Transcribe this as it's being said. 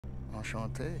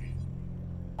Enchanté.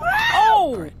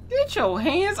 Oh! Get your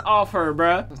hands off her,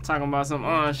 bruh. I'm talking about some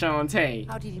enchanté.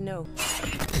 How did he know?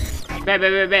 Bet.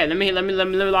 Let me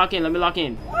lock in. Let me lock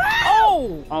in.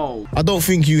 Oh! Oh. I don't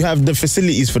think you have the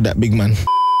facilities for that, big man.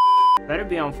 Better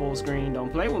be on full screen.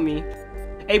 Don't play with me.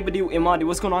 Hey, Badoo, Imadi,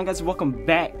 what's going on, guys? Welcome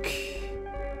back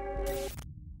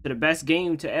to the best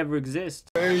game to ever exist.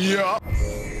 Yeah.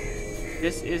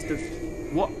 This is the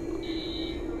what?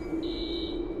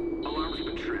 Alarm's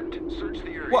been tripped. Search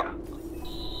the area. What?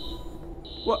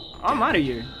 What? I'm out of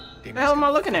here. The hell am I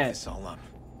looking at? This all up.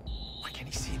 Why can't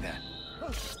he see that?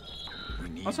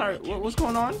 I'm sorry. What's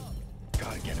going on?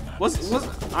 Gotta get him out. What's?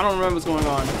 I don't remember what's going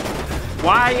on.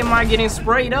 Why am I getting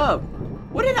sprayed up?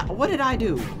 What did I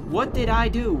do? What did I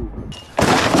do?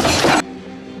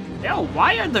 Yo,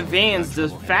 why are the vans the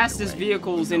fastest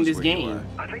vehicles in this game?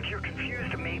 I think you're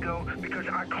confused, amigo, because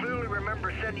I clearly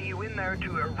remember sending you in there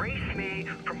to erase me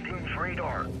from Bloom's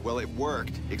radar. Well, it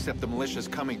worked, except the militia's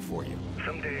coming for you.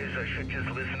 Some days I should just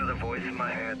listen to the voice in my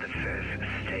head that says,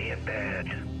 stay in bed.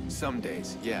 Some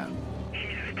days, yeah.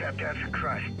 Jesus, Tap-Tap's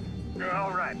Christ.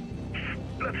 All right,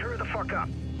 let's hurry the fuck up.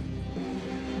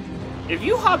 If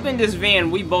you hop in this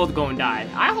van, we both gonna die.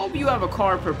 I hope you have a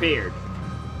car prepared.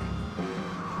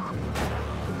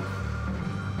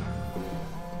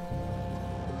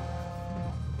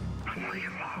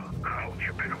 I hope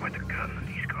you're better with a gun than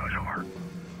these guys are.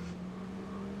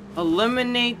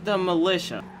 Eliminate the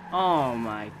militia. Oh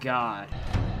my god.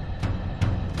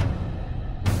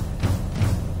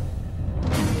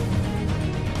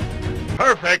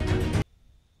 Perfect.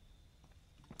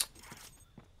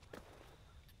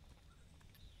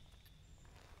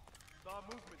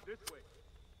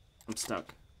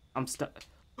 I'm stuck.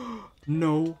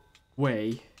 No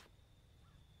way.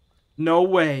 No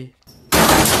way.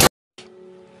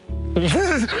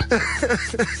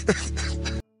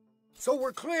 So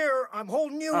we're clear. I'm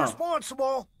holding you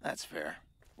responsible. That's fair.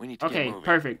 We need to get moving.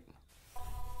 Perfect.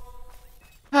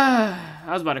 I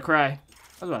was about to cry. I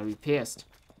was about to be pissed.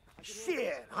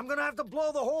 Shit, I'm gonna have to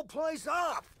blow the whole place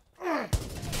up. I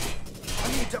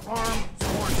need to arm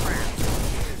some more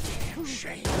traps.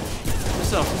 Shame. This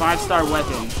is a 5-star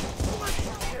weapon.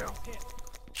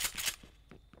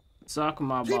 Suck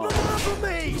my Keep balls. him off of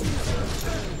me!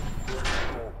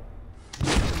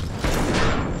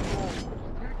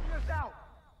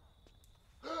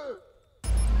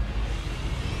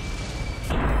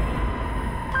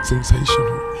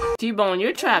 Sensational. T-Bone,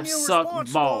 your traps suck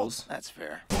balls. That's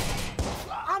fair.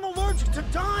 I'm allergic to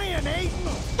dying,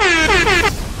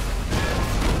 Aiden!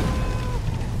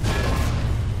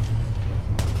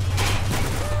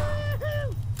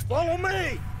 Follow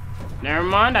me! Never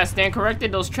mind, I stand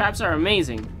corrected. Those traps are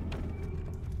amazing.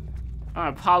 I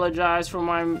apologize for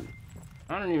my...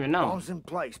 I don't even know. Bomb's in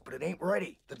place, but it ain't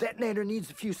ready. The detonator needs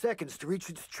a few seconds to reach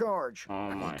its charge. Oh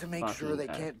I my need to make sure they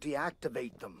fucking can't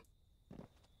deactivate them.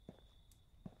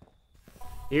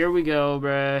 Here we go,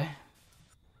 bruh.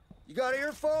 You got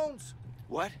earphones?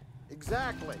 What?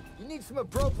 Exactly. You need some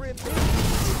appropriate things for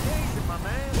the occasion, my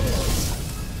man.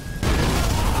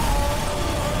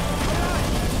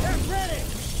 Get ready!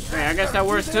 Hey, I guess that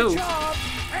works too.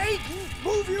 Aiden,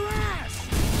 move your ass!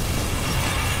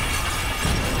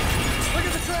 Look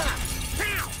at the trap!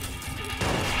 Now!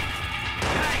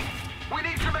 Hey, we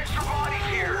need some extra bodies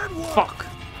here. Fuck.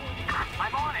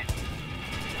 I'm on it.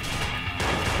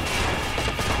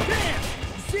 Damn!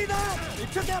 You see that? They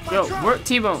took out my Yo, truck. we're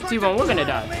T-Bone, It's like T-Bone, we're gonna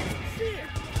they're die. Shit.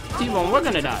 T-Bone, we're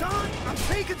gonna die. I'm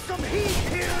taking some heat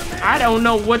here, man. I don't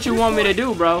know what you want me to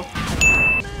do, bro.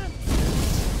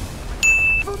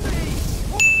 For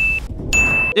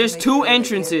me. There's 2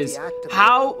 entrances.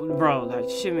 How? Bro, that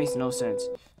shit makes no sense.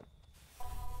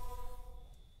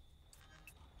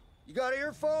 You got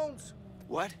earphones?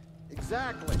 What?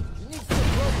 Exactly. You need some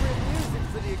appropriate music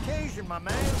for the occasion, my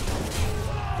man.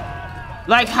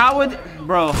 Like, how would...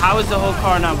 Bro, how is the whole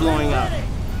car not blowing up?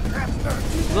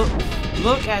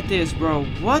 Look at this, bro.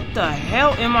 What the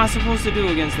hell am I supposed to do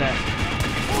against that?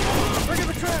 Look at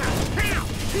the trap. Now,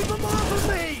 keep them off of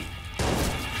me.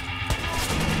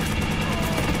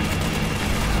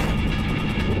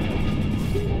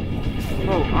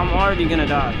 Bro, I'm already gonna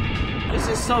die. This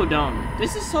is so dumb.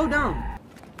 This is so dumb.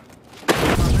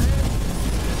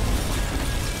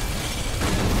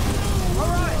 All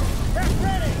right, get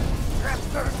ready. Traps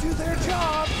better do their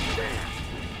job.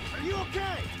 Are you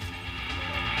okay?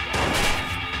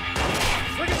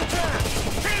 Look at the trap.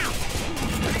 Now.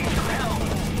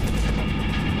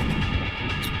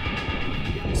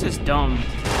 This is dumb.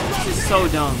 This is so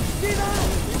dumb. See that?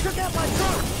 He took out my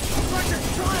truck. It's like they're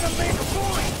trying to make a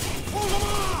point. Pull them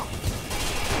off.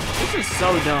 This is so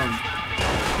dumb.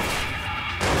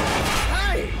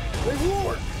 They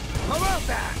work! How about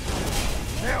that?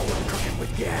 Now we're cooking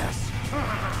with gas.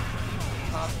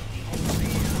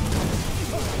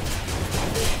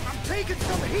 I'm taking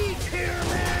some heat here,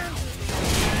 man!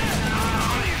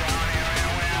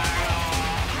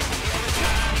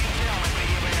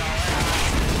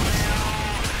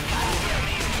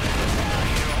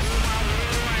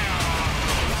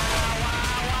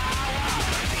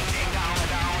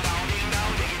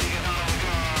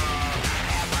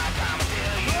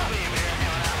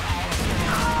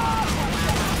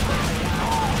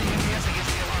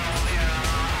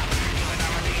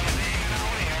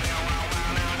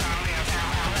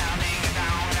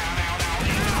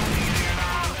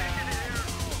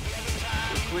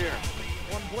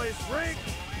 Break.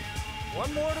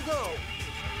 One more to go.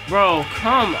 Bro,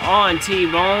 come on,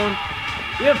 T-Bone.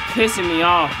 You're pissing me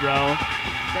off, bro.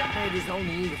 Detonators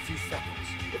only need a few seconds.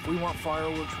 If we want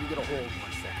fireworks, we gotta hold 1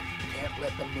 second. Can't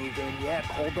let them move in yet.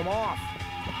 Hold them off.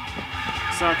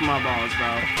 Suck my balls,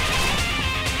 bro.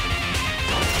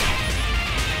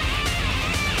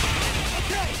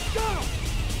 Okay, go!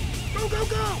 Go, go,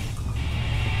 go!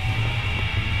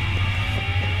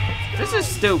 This is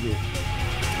stupid.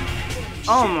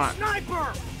 Oh my.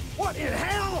 Sniper! What in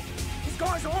hell? These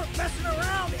guys aren't messing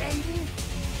around,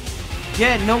 Aiden.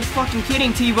 Yeah, no fucking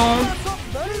kidding, T-Bone. Got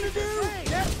something better to do?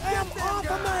 Get them off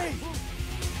of me!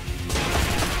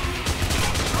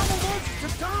 I'm allergic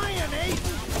to dying,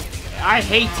 Aiden. I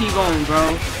hate T-Bone,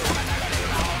 bro.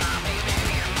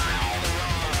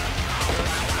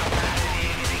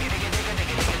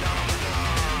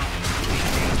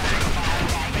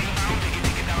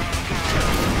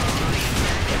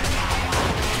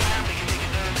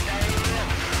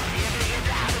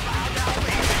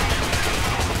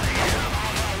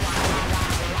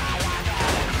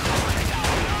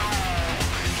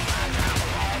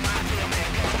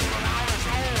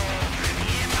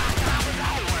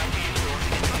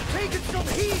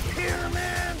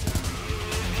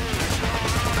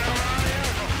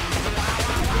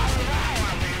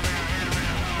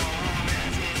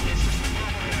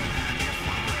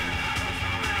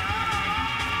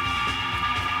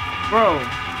 Bro,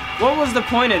 what was the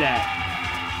point of that?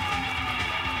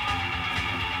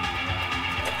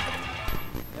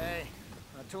 Hey,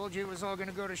 I told you it was all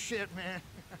gonna go to shit, man.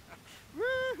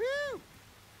 Woohoo!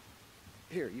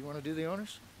 Here, you wanna do the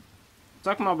honors?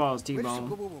 Suck my balls, Wait, T-Bone.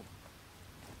 whoa, whoa, whoa.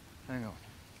 Hang on.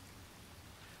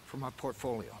 For my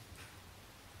portfolio.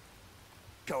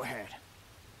 Go ahead.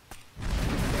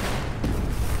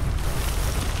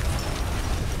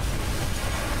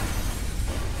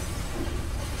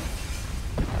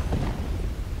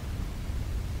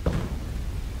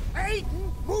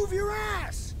 Aiden, move your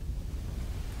ass!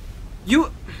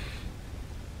 You...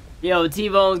 Yo,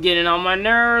 T-Bone's getting on my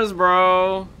nerves,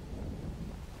 bro.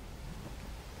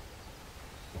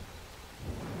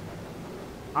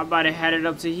 I'm about to head it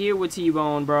up to here with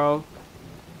T-Bone, bro.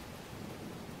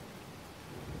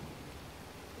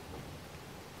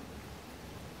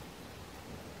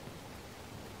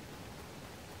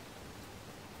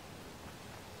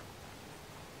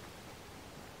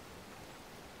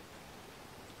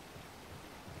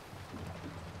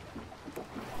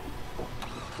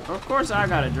 Of course I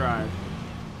gotta drive.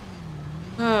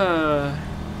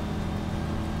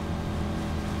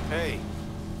 Hey,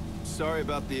 sorry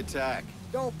about the attack.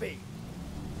 Don't be.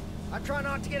 I try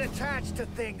not to get attached to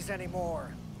things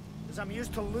anymore, because I'm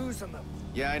used to losing them.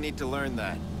 Yeah, I need to learn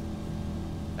that.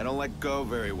 I don't let go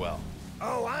very well.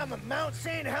 Oh, I'm at Mount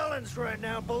St. Helens right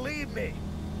now, believe me.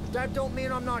 But that don't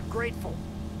mean I'm not grateful.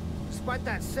 Despite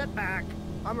that setback,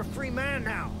 I'm a free man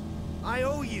now. I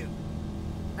owe you.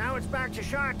 Now it's back to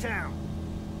Chi-Town.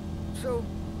 So,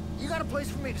 you got a place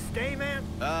for me to stay, man?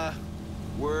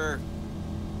 We're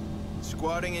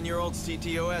squatting in your old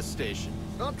CTOS station.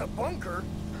 Not the bunker?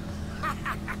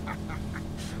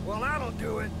 Well, that'll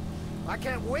do it. I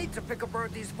can't wait to pick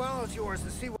apart these files of yours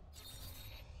and see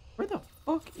Where the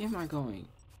fuck am I going?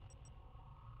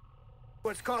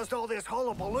 what's caused all this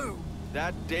hullabaloo.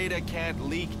 That data can't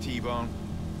leak, T-Bone.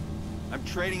 I'm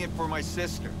trading it for my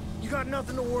sister. You got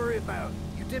nothing to worry about.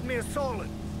 You did me a solid.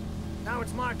 Now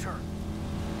it's my turn.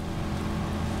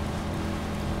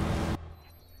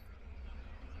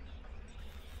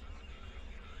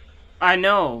 I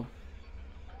know.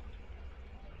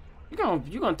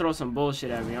 You gonna throw some bullshit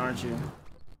at me, aren't you?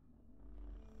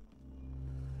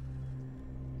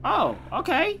 Oh,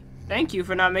 okay. Thank you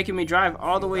for not making me drive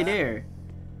all the way there.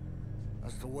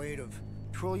 That's the weight of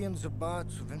trillions of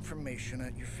bytes of information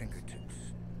at your fingertips.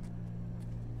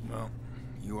 Well,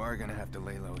 you are gonna have to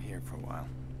lay low here for a while.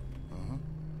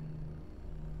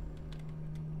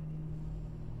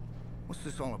 What's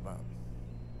this all about?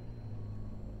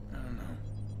 I don't know.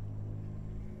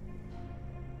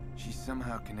 She's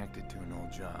somehow connected to an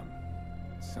old job.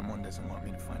 Someone doesn't want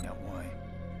me to find out why.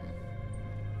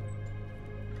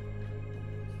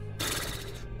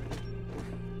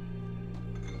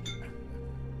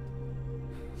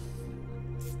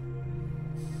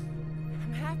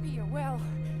 I'm happy you're well.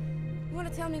 You want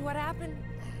to tell me what happened?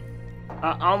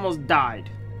 I almost died.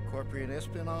 Corporate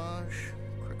espionage,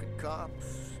 crooked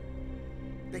cops,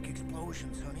 big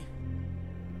explosions, honey.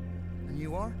 And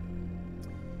you are?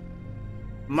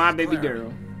 My baby Clara.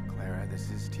 girl. Clara, this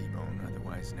is T-Bone,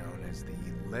 otherwise known as the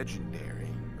legendary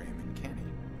Raymond Kenny.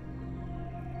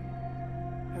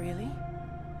 Really?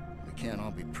 We can't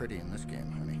all be pretty in this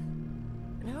game, honey.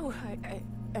 No,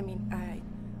 I mean,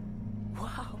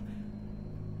 wow.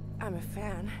 I'm a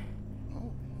fan.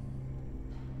 Oh.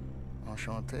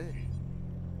 Enchanté.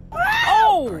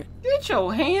 Oh! Get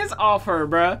your hands off her,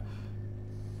 bruh.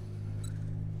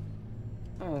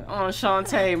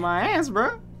 Enchanté my ass,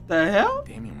 bruh. The hell?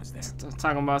 Damien was there.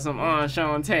 Talking about some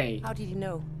enchanté. How did you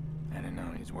know? I didn't know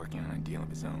he was working on a deal of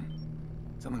his own.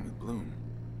 Something with Bloom.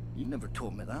 You never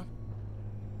told me that.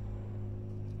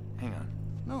 Hang on.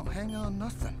 No, hang on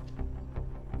nothing.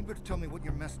 You better tell me what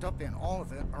you're messed up in, all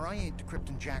of it, or I ain't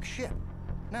decrypting jack shit.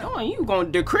 Now, No, you gonna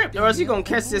decrypt or else you gonna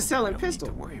catch this selling Don't pistol.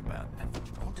 need to worry about that.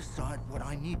 I'll decide what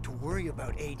I need to worry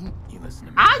about, Aiden. You listen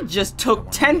to me. I just took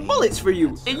 10 bullets for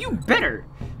you, and you better.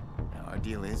 Now, our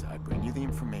deal is I bring you the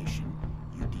information,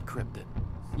 you decrypt it.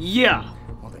 Yeah.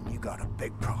 Well, then you got a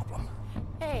big problem.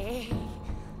 Hey,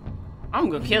 I'm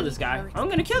gonna kill this guy. I'm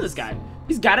gonna kill this guy.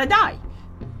 He's gotta die.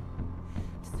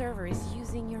 the server is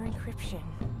using your encryption.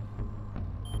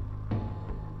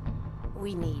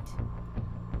 We need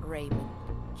Raymond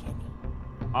Kenny.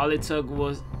 All it took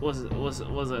was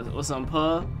some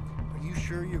pub. Are you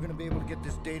sure you're gonna be able to get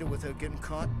this data without getting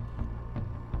caught?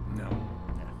 No.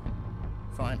 Yeah.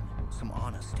 Fine. Some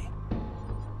honesty.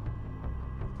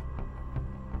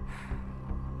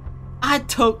 I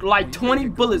took like 20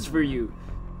 bullets for you.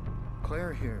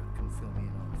 Claire here can fill me in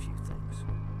on a few things.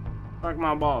 Fuck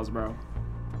my balls, bro.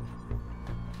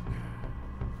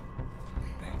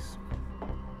 Thanks.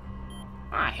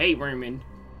 I hate Raymond.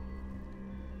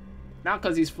 Not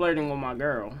because he's flirting with my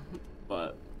girl,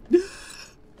 but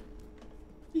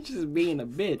he's just being a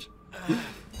bitch.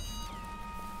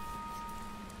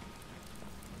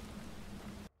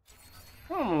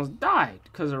 I almost died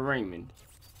because of Raymond.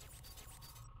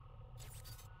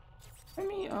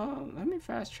 Let me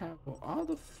fast travel all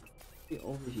the way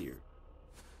over here.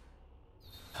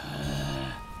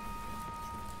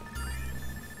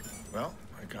 Well,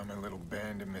 I got my little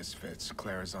band of misfits.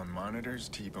 Clara's on monitors,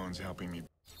 T-Bone's helping me.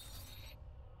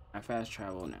 I fast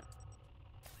travel now.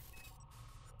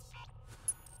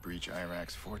 Breach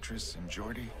Iraq's fortress and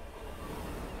Jordy?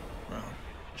 Well,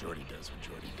 Jordy does what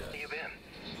Jordy does. Where you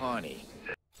been? Pawnee.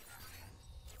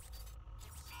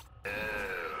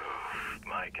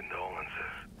 My condolences.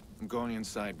 I'm going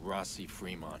inside Rossi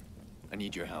Fremont. I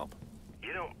need your help.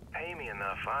 You don't pay me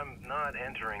enough. I'm not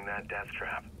entering that death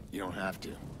trap. You don't have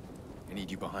to. I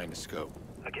need you behind the scope.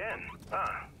 Again?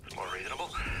 Ah, it's more reasonable.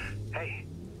 Hey,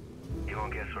 you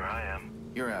won't guess where I am.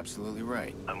 You're absolutely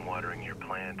right. I'm watering your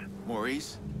plant.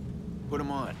 Maurice, put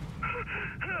him on.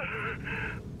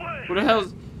 What? Who the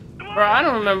hell's... Bro, I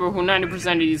don't remember who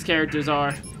 90% of these characters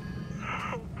are.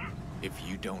 If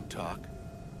you don't talk,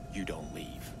 you don't leave.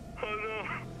 Oh no.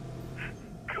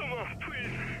 Come on,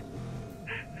 please.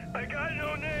 I got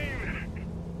no name.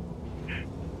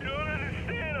 You don't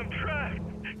understand. I'm trapped.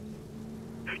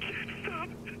 I can't stop.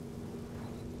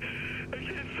 I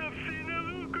can't stop seeing that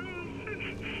little girl.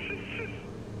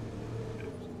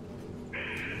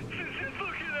 She's just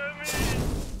looking at me.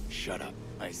 Shut up.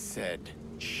 I said,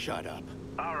 shut up.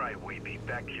 All right, Weepy,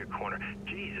 back to your corner.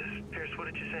 Jesus, Pierce, what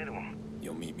did you say to him?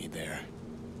 You'll meet me there.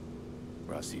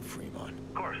 Rossi Fremont.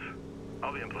 Of course.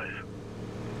 I'll be in place.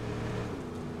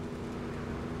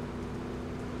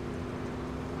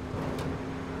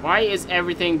 Why is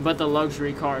everything but the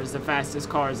luxury cars the fastest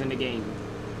cars in the game?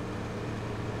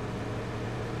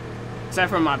 Except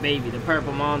for my baby, the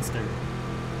purple monster.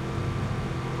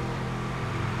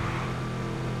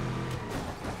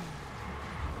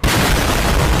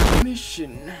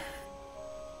 Mission.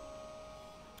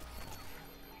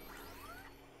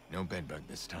 No bedbug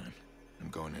this time. I'm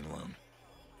going in alone.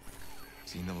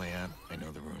 Seen the layout, I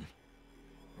know the room.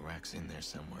 Iraq's in there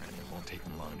somewhere, and it won't take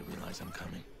him long to realize I'm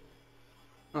coming.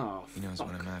 Oh, He knows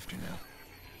fuck. what I'm after now.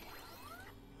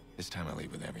 This time I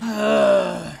leave with everything.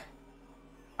 I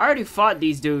already fought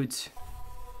these dudes.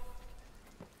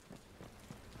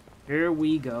 Here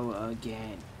we go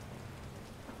again.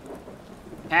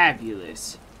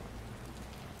 Fabulous.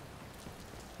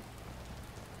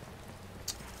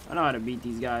 I know how to beat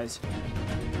these guys.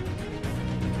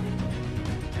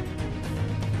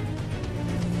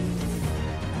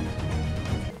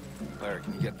 Claire,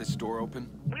 can you get this door open?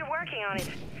 We're working on it.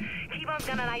 T-Bone's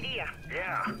got an idea.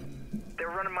 Yeah. They're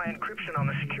running my encryption on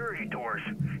the security doors.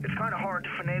 It's kind of hard to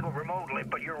finagle remotely,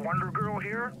 but your Wonder Girl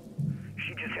here?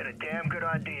 She just had a damn good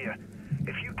idea.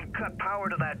 If you can cut power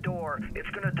to that door, it's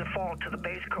gonna default to the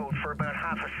base code for about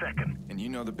half a second. And you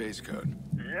know the base code?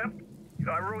 Yep.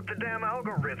 I wrote the damn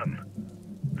algorithm.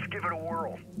 Let's give it a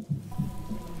whirl.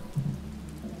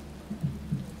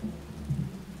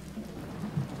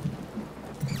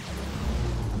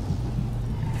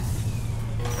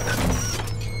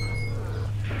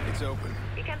 It's open.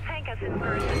 You can thank us in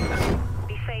person.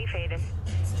 Be safe, Aiden.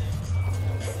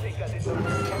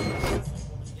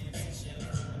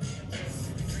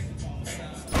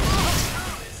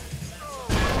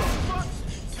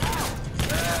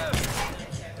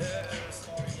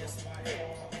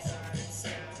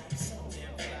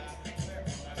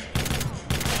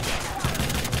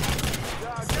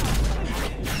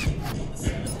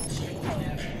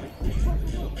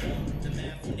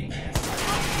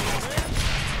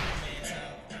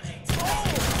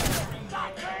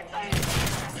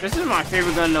 This is my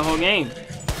favorite gun in the whole game.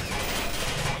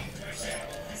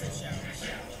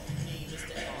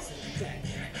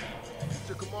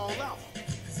 Took them all out.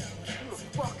 Who the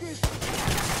fuck is?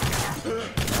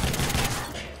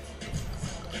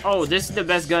 Oh, this is the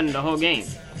best gun in the whole game.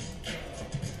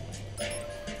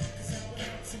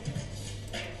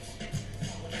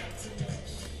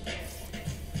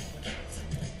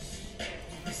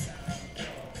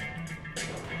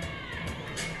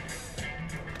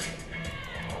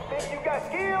 Think you got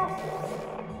skills?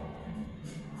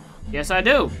 Yes, I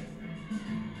do.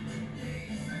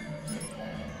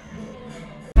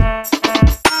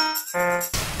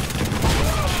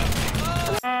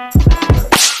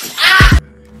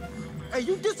 Hey,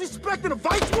 you disrespecting the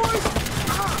Vice Boys?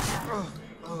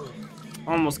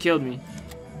 Almost killed me.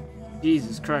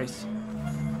 Jesus Christ.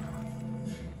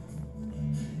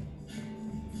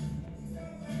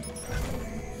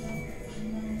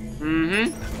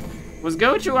 What's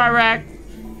good with you, Iraq?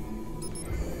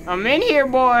 I'm in here,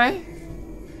 boy.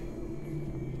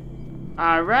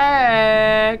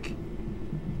 Iraq.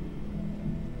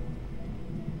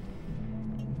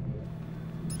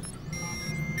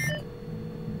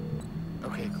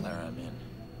 Okay, Clara, I'm in.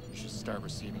 You should start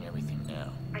receiving everything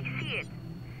now. I see it.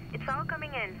 It's all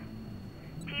coming in.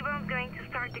 T-Bone's going to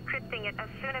start decrypting it as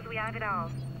soon as we have it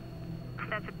all.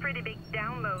 That's a pretty big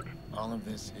download. All of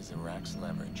this is Iraq's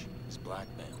leverage, his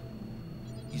blackmail.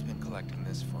 He's been collecting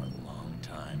this for a long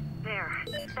time. There.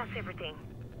 That's everything.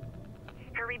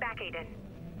 Hurry back, Aiden.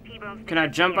 T-Bone's Can I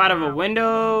jump out of a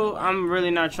window? I'm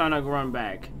really not trying to run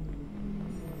back.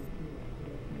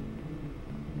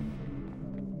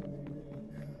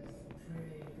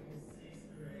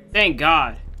 Thank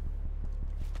God.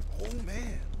 Oh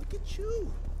man, look at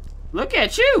you. Look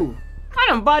at you. I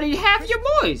done bodied half your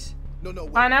boys. No,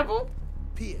 wait. Pineapple?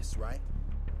 Pierce, right?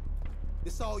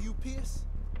 This all you, Pierce?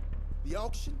 The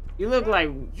auction? You look like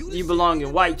you belong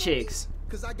in White Chicks.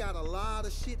 Cause I got a lot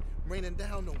of shit raining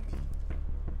down on me.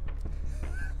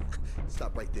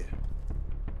 Stop right there.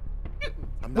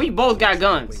 We both got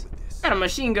guns. Got a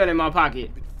machine gun in my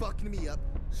pocket. You've been fucking me up,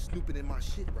 snooping in my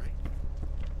shit, right?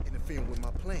 Interfering with my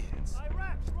plans.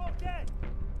 Iraq, we're all dead.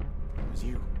 It was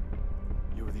you.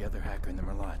 You were the other hacker in the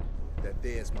Merlot. That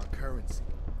there's my currency.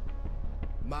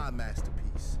 My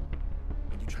masterpiece.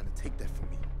 And you trying to take that from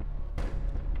me.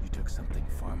 You took something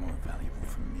far more valuable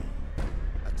from me.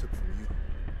 I took from you.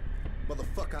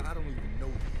 Motherfucker, I don't even know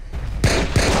you.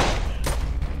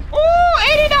 Ooh,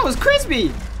 Aiden, that was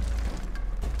crispy.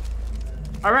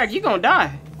 Alright, you gonna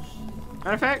die.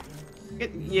 Matter of fact,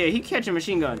 yeah, he catch a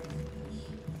machine gun.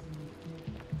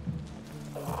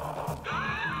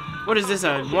 What is this,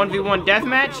 a 1v1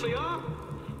 deathmatch?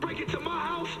 Break into my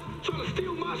house, trying to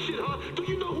steal my shit, huh? Do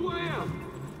you know who I am?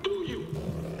 Do you?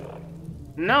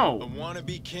 A No.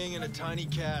 wannabe king in a tiny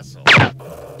castle.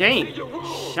 Dang.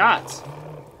 Shots.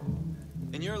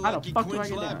 And you're How the lucky fuck do I Quint's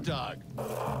get down? lapdog.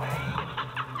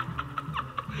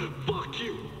 Fuck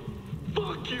you.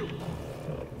 Fuck you.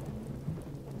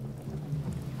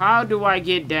 How do I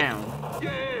get down?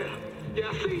 Yeah,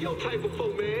 I see your type of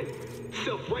folk, man.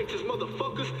 Self-righteous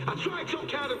motherfuckers. I tried your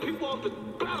kind of people off the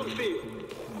battlefield.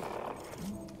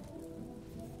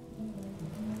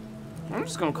 I'm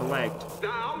just gonna collect.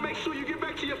 Now, I'll make sure you get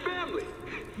back to your family.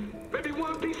 Maybe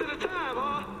one piece at a time,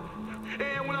 huh?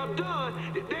 And when I'm done,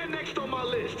 they're next on my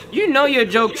list. You know your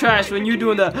joke trash when you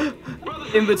doing the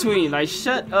in between. Like,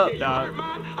 shut up, dog.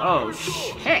 Oh,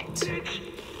 shit.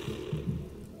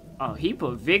 Oh, he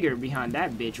put vigor behind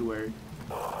that bitch word.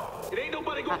 It ain't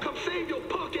nobody gonna come save your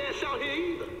punk ass out here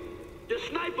either. Your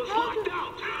sniper's locked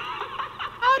out.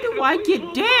 How do I get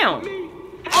down?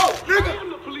 Oh, nigga! I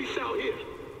am the police out here.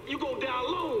 You go down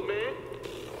low, man.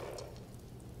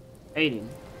 Aiden.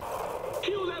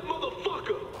 Kill that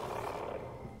motherfucker.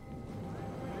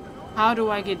 How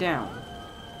do I get down?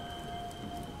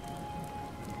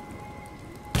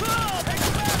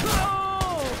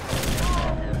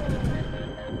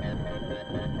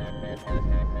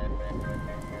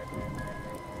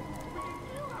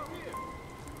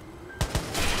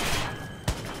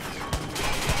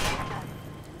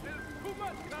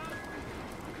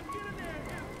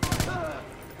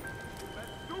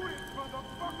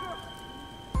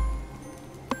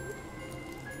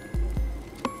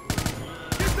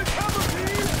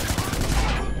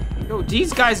 Yo,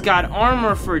 these guys got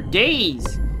armor for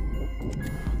days.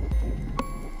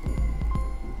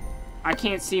 I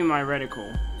can't see my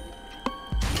reticle.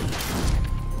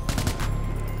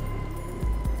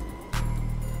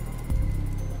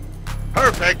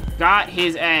 Perfect. Got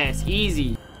his ass.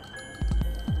 Easy.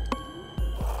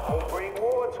 Don't bring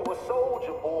war to a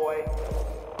soldier, boy.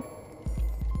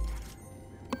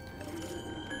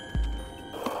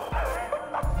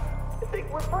 You think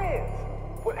we're friends?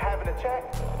 What, having a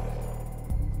chat?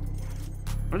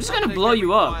 I'm just gonna blow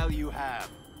you up. I'm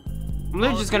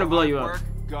literally just gonna blow you up.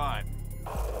 Gone.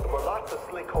 The Malacca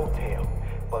Slick Hotel.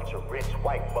 Bunch of rich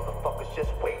white motherfuckers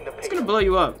just waiting to pay. It's gonna blow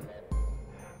you up.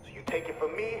 So you take it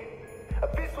from me?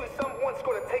 Eventually someone's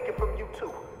gonna take it from you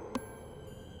too.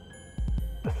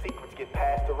 The secrets get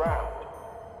passed around.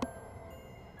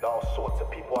 And all sorts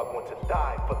of people are going to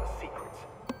die for the secrets.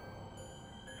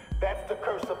 That's the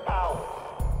curse of power.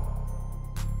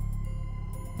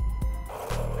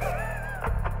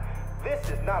 This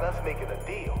is not us making a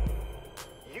deal.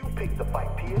 You picked the fight,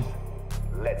 Pierce.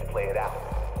 Let's play it out.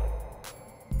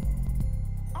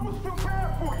 I was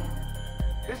prepared for you.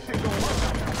 This shit don't work.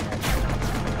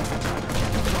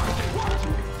 Watch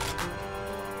it.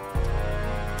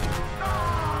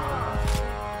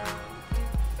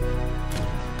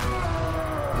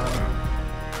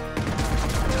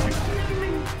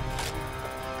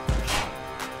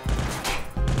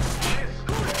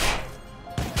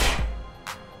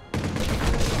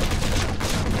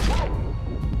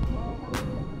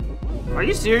 Are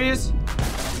you serious?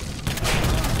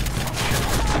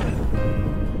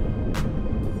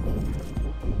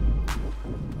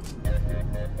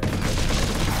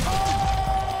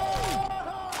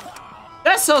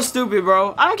 That's so stupid,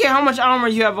 bro. I don't care how much armor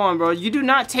you have on, bro. You do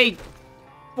not take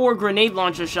 4 grenade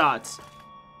launcher shots.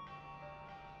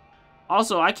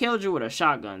 Also, I killed you with a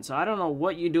shotgun, so I don't know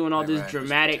what you doing all this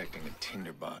dramatic. Protecting a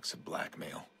tinderbox of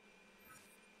blackmail.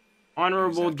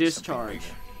 Honorable discharge.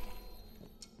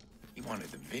 He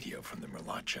wanted the video from the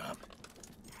Merlot job.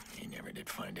 He never did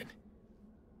find it.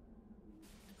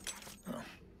 Well,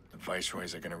 the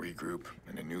viceroys are gonna regroup,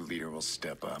 and a new leader will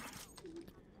step up.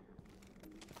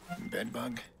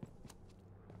 Bedbug?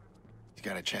 He's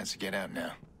got a chance to get out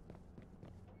now.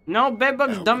 No,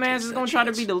 Bedbug's dumbass is gonna try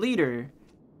to be the leader.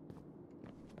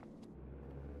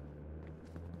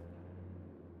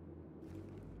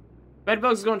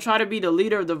 Bedbug's gonna try to be the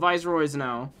leader of the viceroys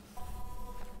now.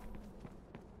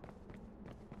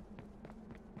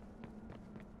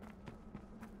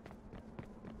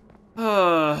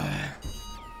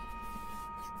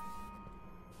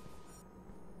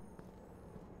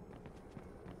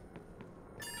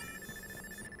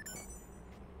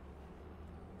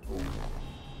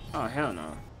 Oh, hell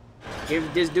no.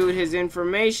 Give this dude his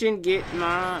information, get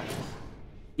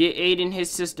Aiden his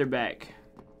sister back.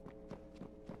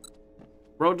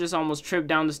 Bro just almost tripped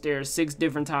down the stairs 6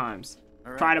 different times.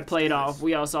 Right, try to play it off.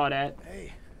 We all saw that.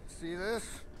 Hey, see this?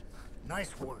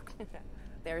 Nice work.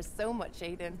 There's so much,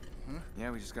 Aiden. Huh?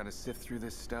 Yeah, we just gotta sift through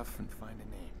this stuff and find a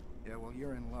name. Yeah, well,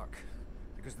 you're in luck.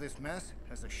 Because this mess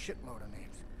has a shitload of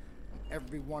names. And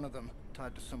every one of them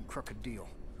tied to some crooked deal.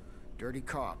 Dirty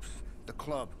cops, the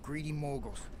club, greedy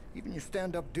moguls, even your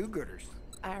stand-up do-gooders.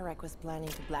 Iraq was planning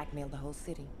to blackmail the whole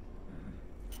city.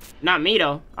 Not me,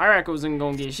 though. Iraq wasn't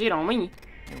gonna get shit on me.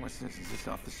 Hey, what's this? Is this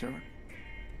off the server?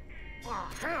 Oh,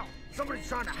 hell! Somebody's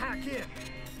trying to hack in.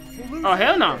 Oh,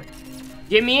 hell no.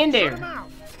 Get me in there. Now!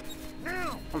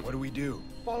 What do we do?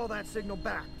 Follow that signal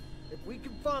back. If we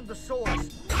can find the source,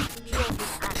 kill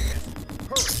this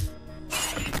activist.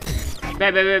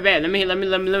 Hurry! Bet. Let me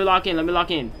lock in. Let me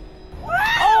lock in.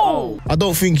 Oh! I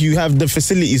don't think you have the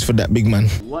facilities for that, big man.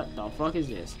 What the fuck is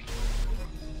this?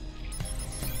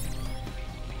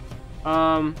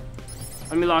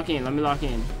 Let me lock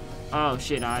in. Oh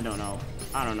shit, I don't know.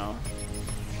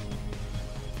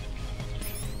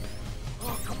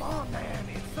 come on, man.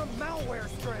 It's some malware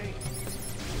strain.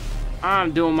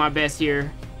 I'm doing my best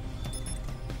here.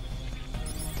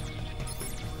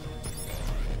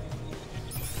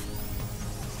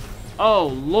 Oh,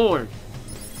 Lord.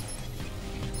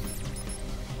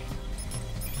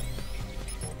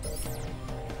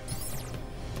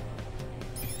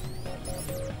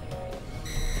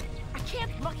 I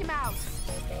can't block him out.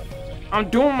 I'm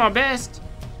doing my best.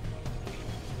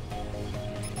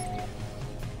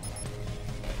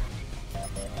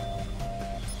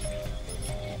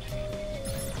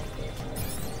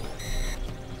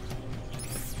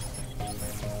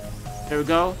 There we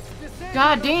go.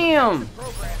 God damn!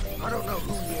 I don't know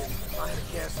who he is. If I had to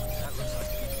guess, that looks like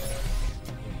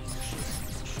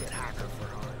he's a shit hacker for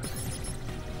hire.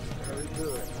 Very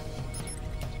good.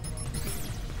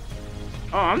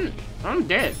 Oh, I'm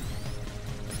dead.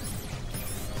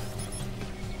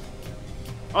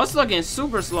 Oh, it's looking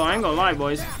super slow. I ain't gonna lie,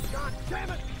 boys. God damn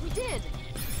it! We did.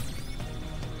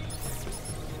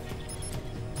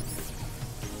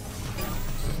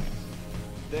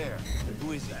 There.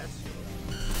 Who is that?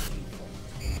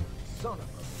 Son of a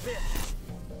bitch.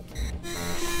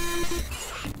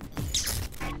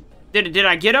 Did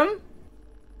I get him?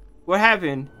 What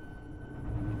happened?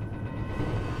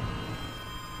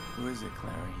 Who is it,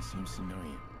 Clara? He seems to know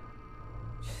you.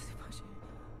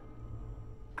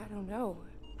 I don't know.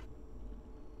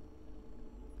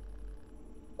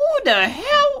 Who the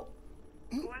hell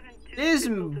is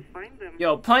to find them.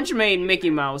 yo Punchmade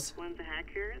Mickey Mouse? One's a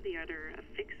hacker, the other a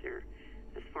fixer,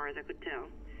 as far as I could tell.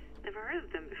 Never heard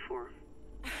of them before.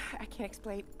 I can't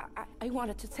explain. I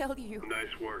wanted to tell you.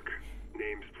 Nice work.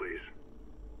 Names, please.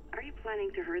 Are you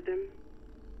planning to hurt them?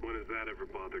 When has that ever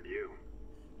bothered you?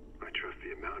 I trust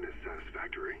the amount is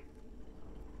satisfactory.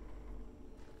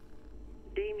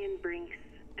 Damien Brinks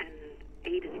and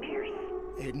Aiden Pierce.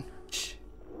 Aiden,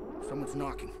 someone's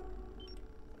knocking.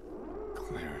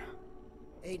 Clara.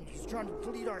 Aiden, he's trying to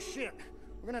delete our shit.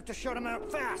 We're gonna have to shut him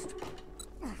out fast.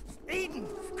 Aiden,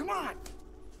 come on!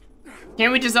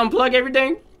 Can't we just unplug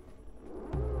everything?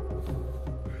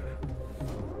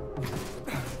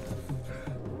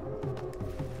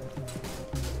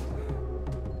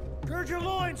 Gird your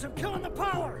loins, I'm killing the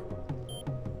power!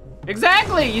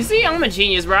 Exactly. You see, I'm a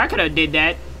genius, bro. I could have did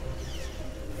that.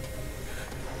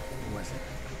 Who was it?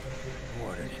 Who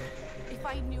ordered it? If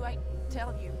I knew, I'd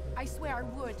tell you. I swear I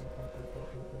would.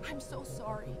 I'm so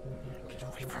sorry. Get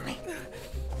away from me.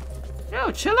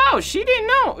 Yo, chill out. She didn't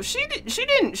know. She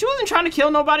wasn't trying to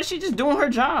kill nobody. She just doing her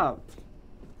job.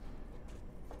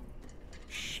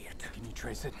 Shit. Can you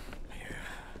trace it? Yeah,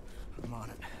 I'm on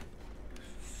it.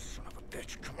 Son of a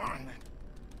bitch, come on, man.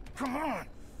 Come on!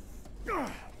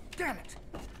 Ugh, damn it!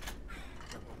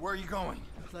 Where are you going?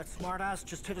 That smartass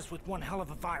just hit us with one hell of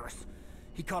a virus.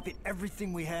 He copied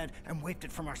everything we had and wiped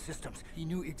it from our systems. He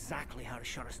knew exactly how to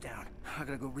shut us down. I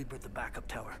gotta go reboot the backup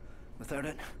tower. Without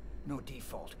it, no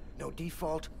default. No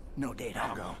default, no data.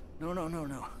 I'll go.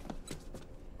 No.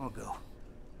 I'll go.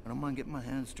 I don't mind getting my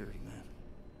hands dirty, man.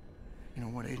 You know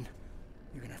what, Aiden?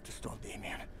 You're gonna have to stall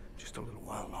Damien just a little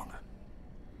while longer.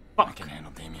 I can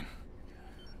handle Damien.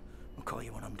 I'll call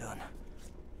you when I'm done.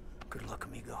 Good luck,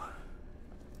 amigo.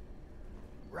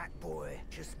 Rat boy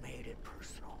just made it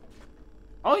personal.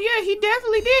 Oh yeah, he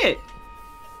definitely did.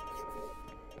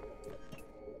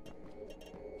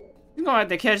 You're gonna have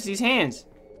to catch these hands.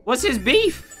 What's his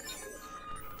beef?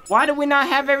 Why do we not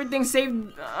have everything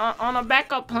saved on a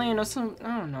backup plan or something?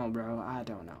 I don't know, bro. I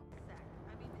don't know.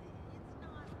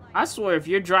 I swear, if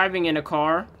you're driving in a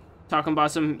car, talking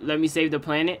about some let me save the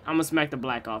planet, I'm gonna smack the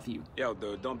black off you. Yo,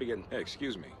 dude, don't be getting... Hey,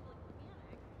 excuse me.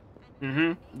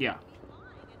 Yeah.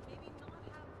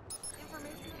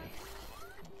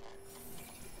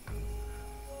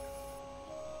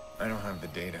 I don't have the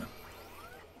data.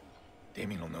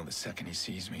 Damien will know the second he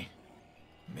sees me.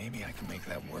 Maybe I can make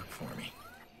that work for me.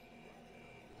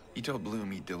 He told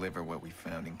Bloom he'd deliver what we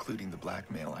found, including the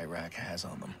blackmail Iraq has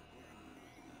on them.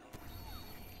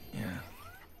 Yeah,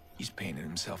 he's painted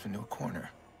himself into a corner.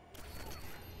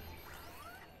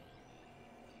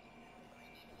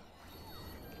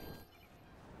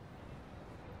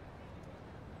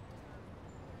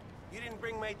 You didn't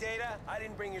bring my data, I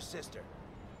didn't bring your sister.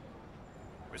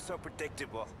 We're so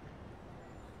predictable.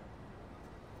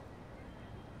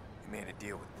 You made a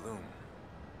deal with Bloom.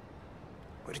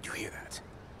 Where did you hear that?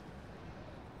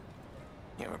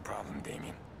 You have a problem,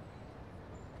 Damien.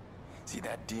 See,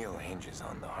 that deal hinges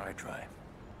on the hard drive.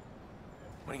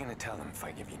 What are you gonna tell them if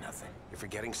I give you nothing? You're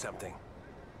forgetting something.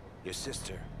 Your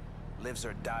sister lives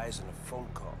or dies on a phone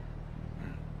call.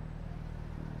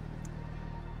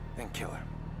 Then kill her.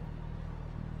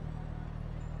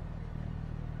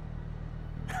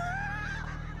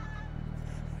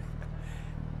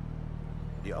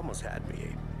 almost had me,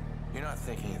 Aiden. You're not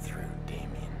thinking it through,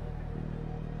 Damien.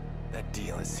 That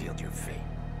deal has sealed your fate.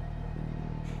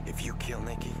 If you kill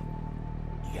Nikki,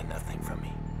 you get nothing from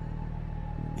me.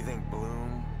 You think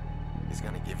Bloom is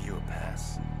gonna give you a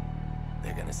pass?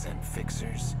 They're gonna send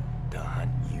fixers to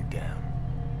hunt you down.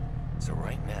 So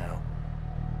right now,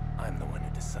 I'm the one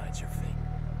who decides your fate.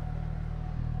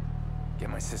 Get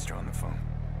my sister on the phone.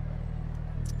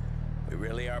 We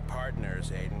really are partners,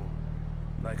 Aiden.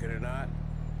 Like it or not.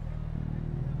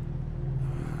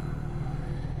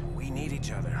 We need each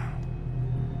other.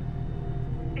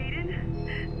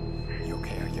 Aiden? You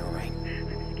okay? Are you alright?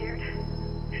 I'm scared.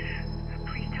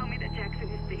 Please tell me that Jackson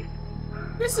is safe.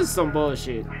 This is some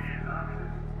bullshit.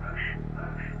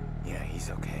 Yeah,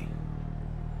 he's okay.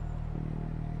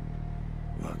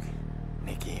 Look,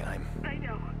 Nikki, I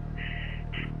know.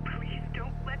 Just please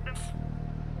don't let them...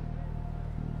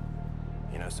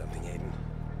 You know something, Aiden?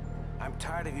 I'm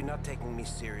tired of you not taking me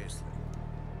seriously.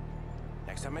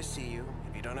 Next time I see you,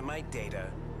 if you don't have my data,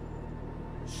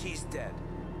 she's dead.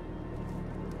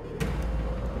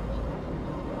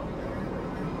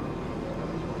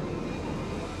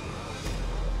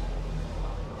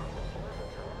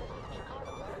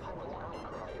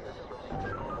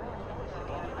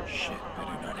 Shit,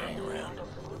 better not hang around.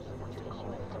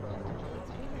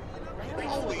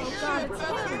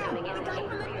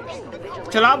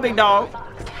 Chill out, big dog.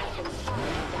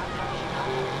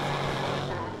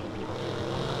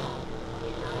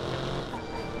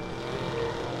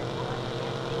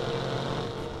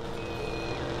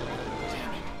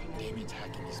 Damien's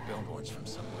hacking these billboards from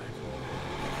somewhere.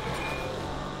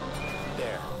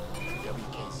 There.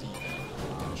 WKZ.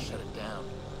 We're gonna shut it down.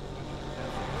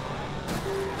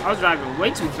 I was driving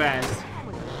way too fast.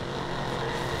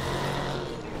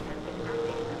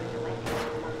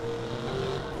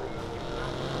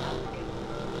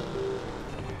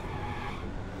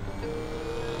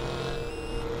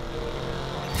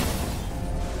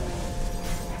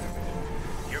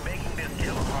 You're making this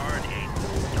too hard,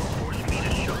 Aiden. Don't force me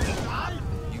to show you.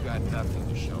 You got nothing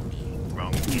to show me.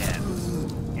 Wrong again.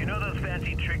 You know those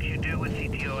fancy tricks you do with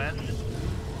CTOS?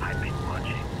 I've been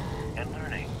watching and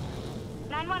learning.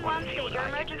 911, state your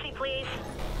emergency, please.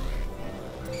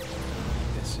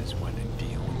 This is when a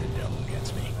deal with the devil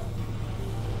gets me.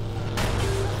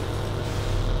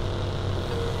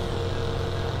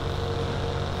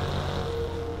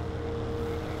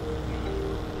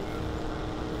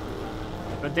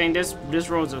 I think this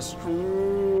road's a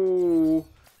screw.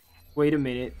 Wait a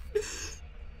minute.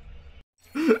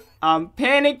 I'm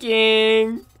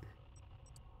panicking.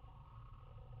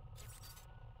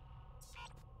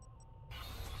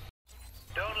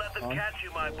 Don't let them catch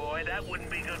you, my boy. That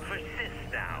wouldn't be good for Sis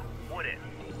now, would it?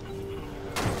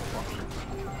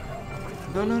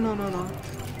 No.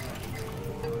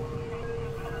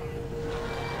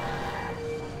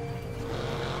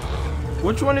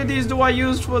 Which one of these do I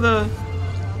use for the...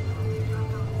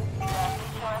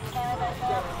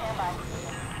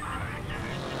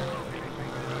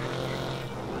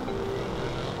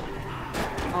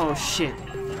 Oh shit.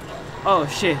 Oh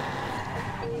shit.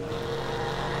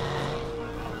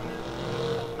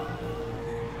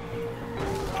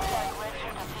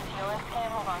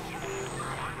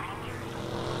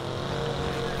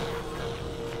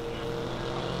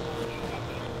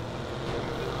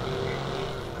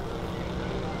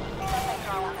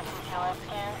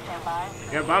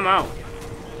 Yep, I'm out.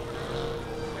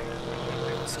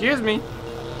 Excuse me.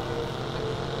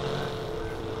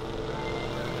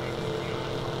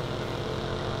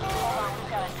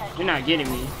 You're not getting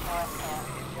me.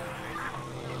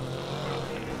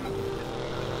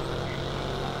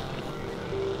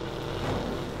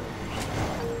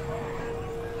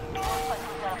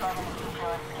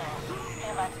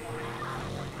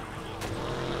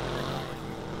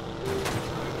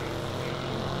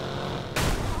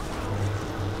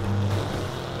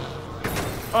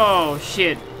 Oh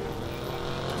shit.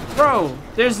 Bro,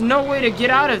 there's no way to get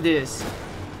out of this.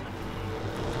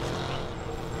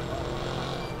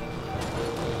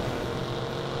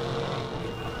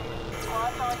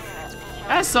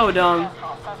 That's so dumb.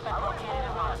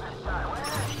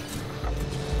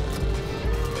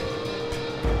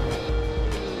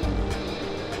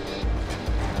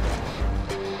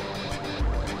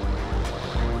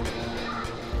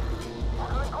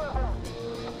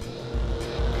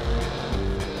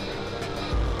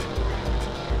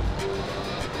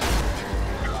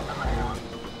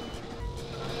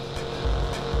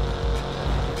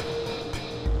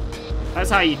 That's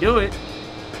how you do it.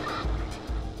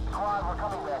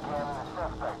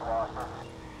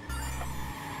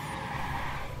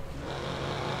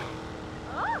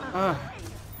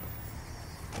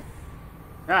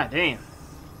 God damn.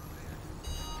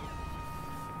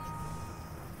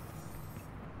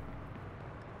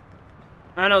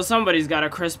 I know somebody's got a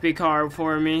crispy car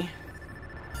for me. Hey,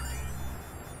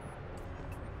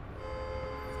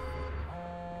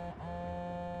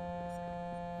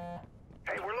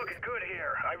 we're looking good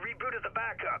here. I rebooted the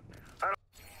backup.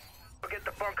 I'll get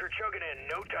the bunker chugging in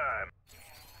no time.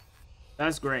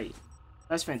 That's great.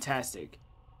 That's fantastic.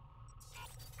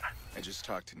 I just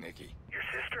talked to Nikki. Your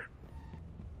sister?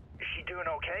 Is she doing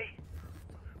okay?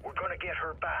 We're gonna get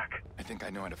her back. I think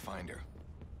I know how to find her.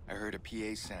 I heard a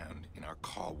PA sound in our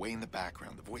call way in the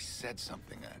background. The voice said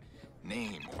something, a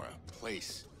name or a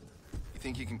place. You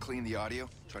think you can clean the audio?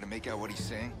 Try to make out what he's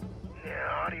saying? Yeah,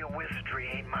 audio wizardry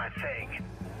ain't my thing.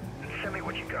 Send me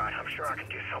what you got. I'm sure I can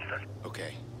do something.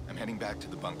 Okay, I'm heading back to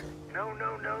the bunker. No,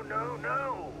 no, no, no,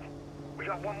 no. We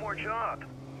got one more job.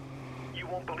 You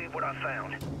won't believe what I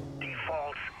found.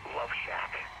 Default's love shack.